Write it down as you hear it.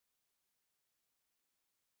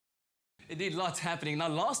Indeed, lots happening. Now,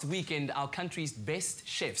 last weekend, our country's best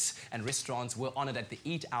chefs and restaurants were honoured at the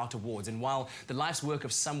Eat Out Awards. And while the life's work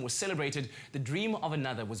of some was celebrated, the dream of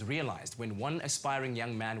another was realised when one aspiring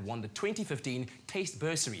young man won the 2015 Taste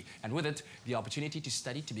Bursary, and with it, the opportunity to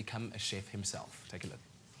study to become a chef himself. Take a look.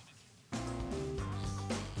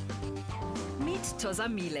 Meet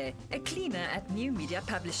Thozamile, a cleaner at New Media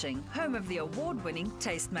Publishing, home of the award-winning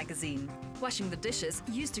Taste magazine. Washing the dishes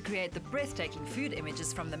used to create the breathtaking food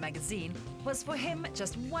images from the magazine was for him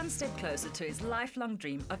just one step closer to his lifelong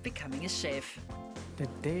dream of becoming a chef. The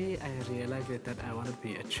day I realized that I wanted to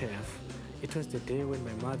be a chef, it was the day when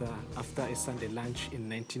my mother, after a Sunday lunch in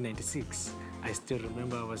 1996, I still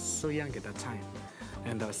remember I was so young at that time,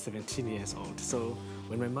 and I was 17 years old. So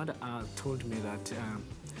when my mother told me that,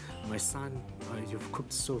 my son, you've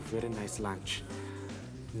cooked so very nice lunch.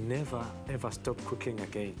 Never ever stop cooking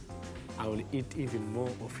again. I will eat even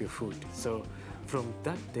more of your food. So from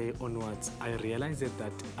that day onwards, I realized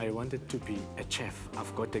that I wanted to be a chef.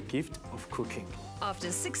 I've got the gift of cooking.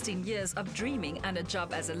 After 16 years of dreaming and a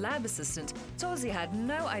job as a lab assistant, Thozi had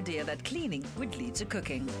no idea that cleaning would lead to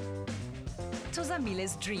cooking.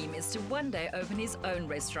 Thozamile's dream is to one day open his own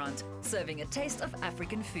restaurant, serving a taste of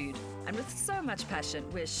African food. And with so much passion,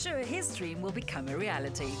 we're sure his dream will become a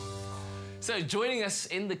reality. So joining us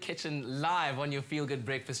in the kitchen live on your Feel Good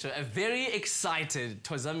Breakfast show, a very excited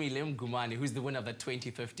Thozamile Mgumane, who's the winner of the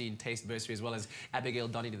 2015 Taste Bursary, as well as Abigail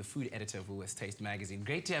Donnie, the food editor of Woolworths Taste magazine.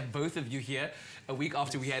 Great to have both of you here a week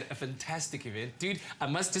after we had a fantastic event. Dude, I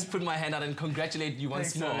must just put my hand out and congratulate you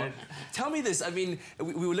once more. Man. Tell me this, I mean,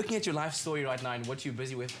 we were looking at your life story right now and what you're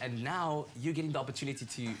busy with, and now you're getting the opportunity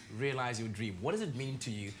to realize your dream. What does it mean to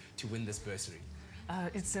you to win this bursary?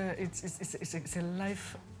 It's a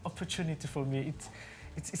life opportunity for me.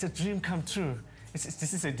 It's a dream come true.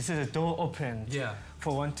 This is a door open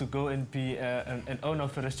for one to go and be an owner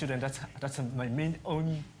of a restaurant. That's my main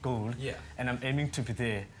own goal, and I'm aiming to be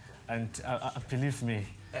there. And believe me,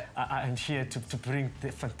 I'm here to bring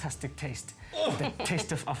the fantastic taste, the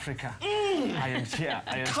taste of Africa. I am here.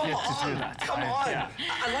 I am here to do that. Come on!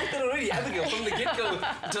 I like that already, Abigail. From the get-go,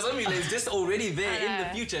 Thozamile is just already there in the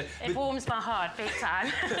future. It warms my heart big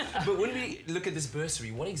time. But when we look at this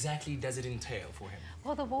bursary, what exactly does it entail for him?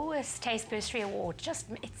 Well, the Woolworths Taste Bursary Award,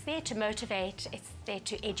 it's there to motivate, it's there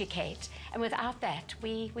to educate, and without that,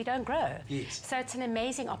 we don't grow. Yes. So it's an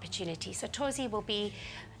amazing opportunity. So Thozi will be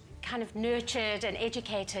kind of nurtured and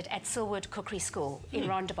educated at Silwood Cookery School in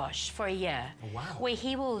Rondebosch for a year. Oh, wow. Where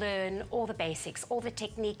he will learn all the basics, all the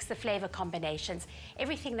techniques, the flavour combinations,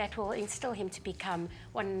 everything that will instill him to become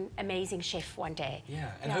one amazing chef one day.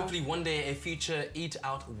 Yeah, and hopefully one day a future Eat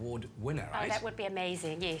Out Award winner, right? Oh, that would be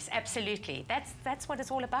amazing, yes, absolutely. That's what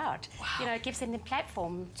it's all about. Wow. You know, it gives him the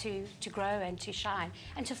platform to grow and to shine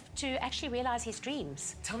and to actually realise his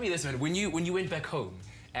dreams. Tell me this, man, when you went back home,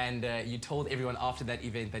 and you told everyone after that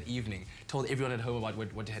event that evening, told everyone at home about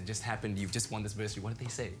what had just happened, you've just won this bursary, what did they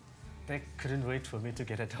say? They couldn't wait for me to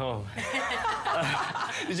get at home.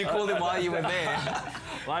 Did you call them while you were there?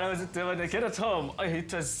 While I was there, when I get at home,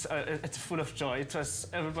 it was it's full of joy.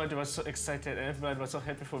 Everybody was so excited and everybody was so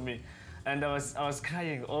happy for me. And I was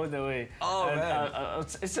crying all the way. Oh, and, man.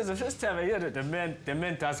 It's just the first time I hear that the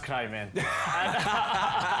man does cry, man.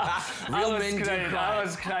 Real men do cry. I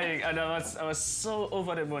was crying, and I was so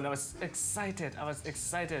over the moon. I was excited,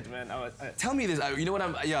 man. Tell me this, you know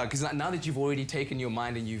what because now that you've already taken your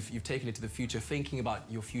mind and you've taken it to the future, thinking about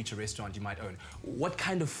your future restaurant you might own, what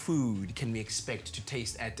kind of food can we expect to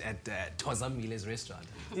taste at Thozamile's restaurant?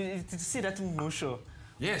 You see that musho?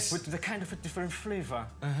 Yes. With the kind of a different flavor.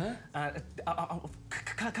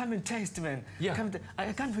 Come and taste, man. Yeah.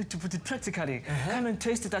 I can't wait to put it practically. Come and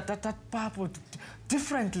taste that purple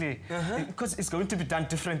differently. Because it's going to be done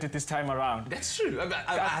differently this time around. That's true.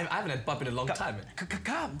 I haven't had pap in a long time.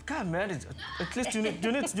 Come, man. At least you need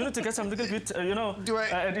to get some little bit, you know. Do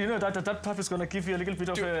I? You know that pap is going to give you a little bit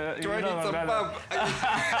of... Do I need some pap?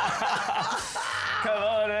 Come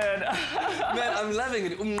on, man. Man, I'm loving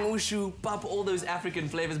it. Umngushu, pap, all those African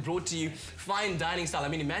flavors brought to you. Fine dining style. I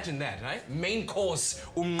mean, imagine that, right? Main course,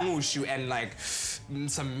 umngushu, and like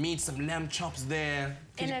some meat, some lamb chops there.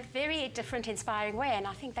 In a very different, inspiring way, and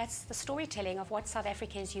I think that's the storytelling of what South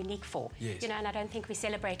Africa is unique for. Yes. You know, and I don't think we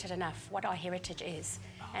celebrate it enough, what our heritage is.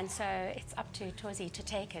 And so it's up to Thozi to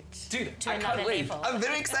take it to another level. I'm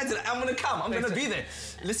very excited. I'm going to come. I'm going to be there.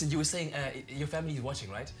 Listen, you were saying your family is watching,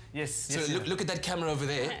 right? Yes. So look at that camera over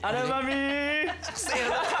there. Hello, mommy. Say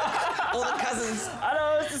hello. All the cousins.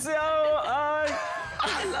 Hello,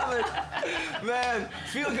 I love it. Man,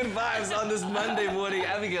 feel good vibes on this Monday morning.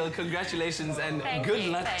 Abigail, congratulations and good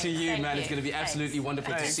luck to you, man. It's going to be absolutely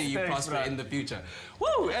wonderful to see you prosper in the future.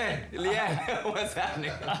 Woo! Hey, leigh-anne, what's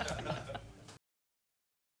happening?